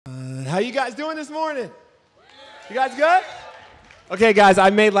How you guys doing this morning? You guys good? Okay, guys, I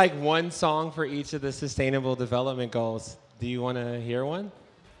made like one song for each of the Sustainable Development Goals. Do you want to hear one?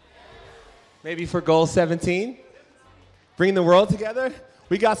 Maybe for Goal 17? Bring the world together?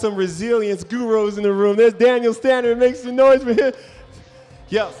 We got some resilience gurus in the room. There's Daniel Standard. Make some noise for him.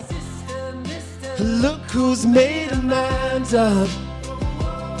 Yo. Look who's made a mind up.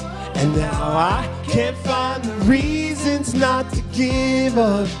 And now I can't find the reasons not to give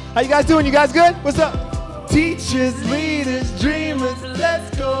up. How you guys doing? You guys good? What's up? Teachers, leaders, dreamers,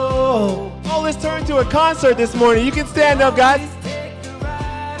 let's go. Oh, let's turn to a concert this morning. You can stand up, guys.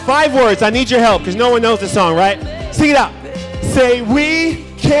 5 words. I need your help because no one knows the song, right? Sing it out. Say we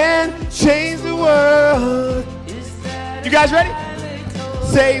can change the world. You guys ready?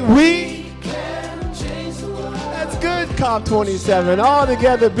 Say we can change the world. That's good, COP27. All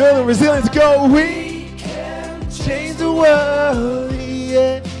together, building resilience. Go, we can change the world.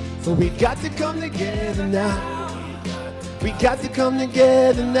 Yeah. So we got to come together now. We got to come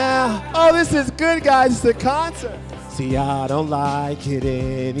together now. Oh, this is good, guys. It's a concert. See, I don't like it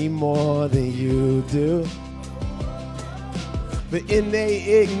any more than you do. But in their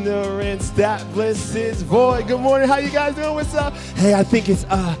ignorance, that bliss is void. Good morning, how you guys doing? What's up? Hey, I think it's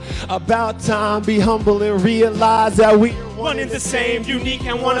about time. Be humble and realize that we are one and the same, unique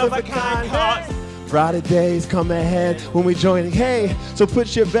and one of a kind cause. Brighter days come ahead when we join. Hey, so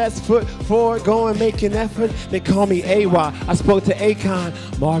put your best foot forward, go and make an effort. They call me AY. I spoke to Akon,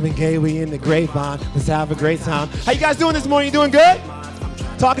 Marvin Gaye, we in the grapevine. Let's have a great time. How you guys doing this morning? You doing good?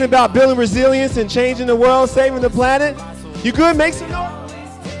 Talking about building resilience and changing the world, saving the planet. You good? Make some noise.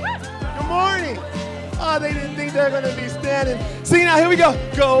 Good morning. Oh, they didn't think they were going to be standing. Sing it out. Here we go.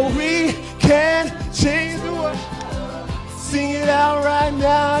 Go, we can change the world. Sing it out right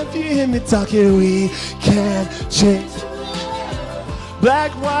now. If you hear me talking, we can change.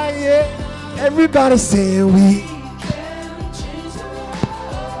 Black, white, yeah. Everybody saying we can change.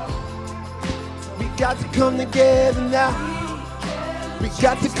 We got to come together now. We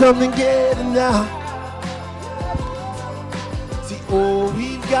got to come together now. Oh,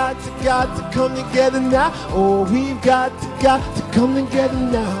 we've got to come together now. Oh, we've got to come together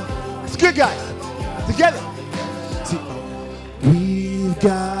now. It's good, guys. Together. See, we've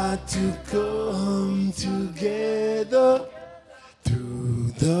got to come together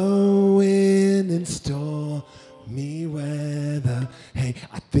through the wind and stormy weather. Hey,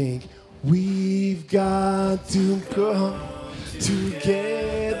 I think we've got to come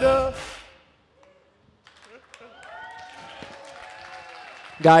together.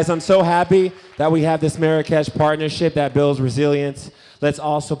 Guys, I'm so happy that we have this Marrakesh partnership that builds resilience. Let's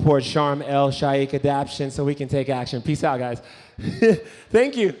all support Sharm El Sheikh Adaptation so we can take action. Peace out, guys.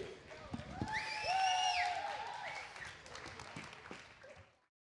 Thank you.